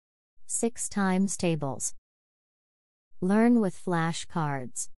6 times tables. Learn with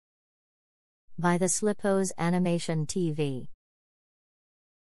flashcards. By the Slipos Animation TV.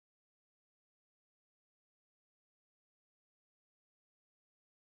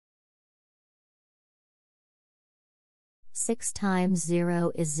 Six times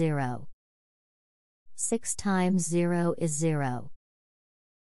 0 is 0. 6 times 0 is 0.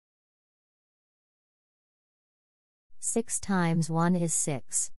 6 times 1 is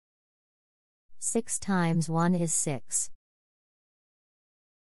 6. 6 times 1 is 6.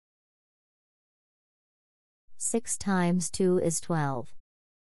 6 times 2 is 12.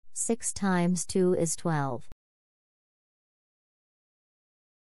 6 times 2 is 12.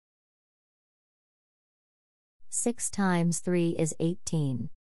 6 times 3 is 18.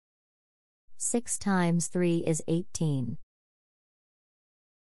 6 times 3 is 18.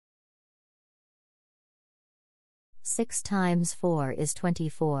 6 times 4 is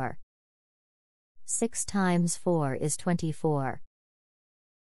 24. 6 times 4 is 24.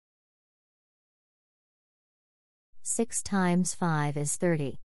 6 times 5 is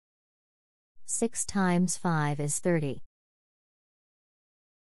 30. 6 times 5 is 30.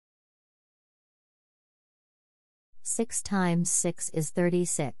 6 times 6 is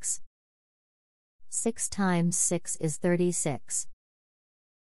 36. 6 times 6 is 36.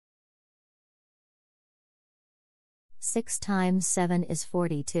 6 times 7 is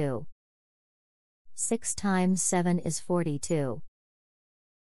 42. 6 times 7 is 42.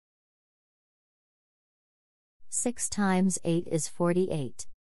 6 times 8 is 48.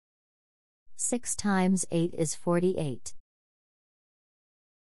 6 times 8 is 48.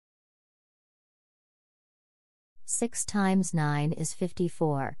 6 times 9 is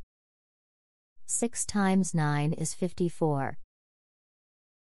 54. 6 times 9 is 54.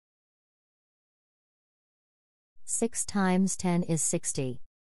 6 times 10 is 60.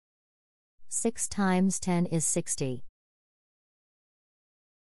 6 times 10 is 60.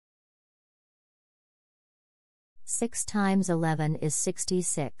 6 times 11 is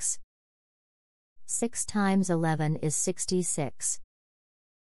 66. 6 times 11 is 66.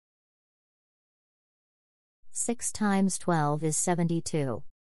 6 times 12 is 72.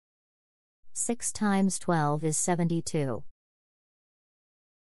 6 times 12 is 72.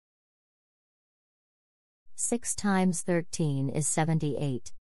 6 times 13 is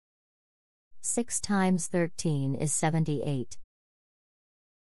 78. 6 times 13 is 78.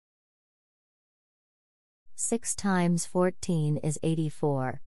 6 times 14 is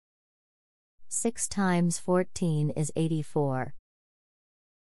 84. 6 times 14 is 84.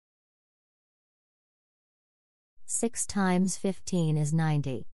 6 times 15 is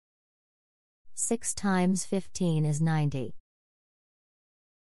 90. 6 times 15 is 90.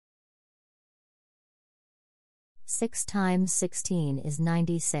 6 times 16 is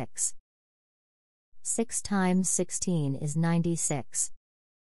 96. 6 times 16 is 96.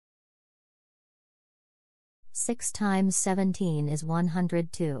 6 times 17 is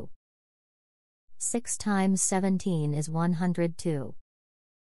 102. 6 times 17 is 102.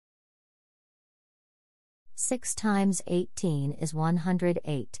 6 times 18 is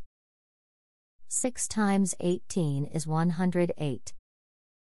 108. 6 times 18 is 108.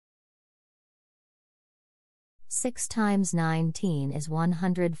 6 times 19 is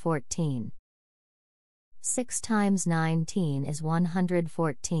 114. 6 times 19 is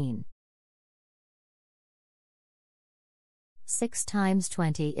 114. 6 times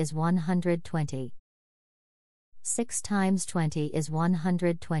 20 is 120. 6 times 20 is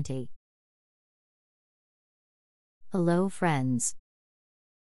 120. Hello friends.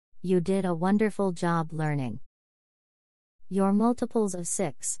 You did a wonderful job learning your multiples of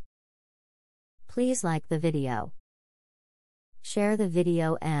 6. Please like the video, share the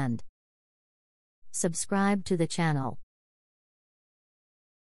video and subscribe to the channel.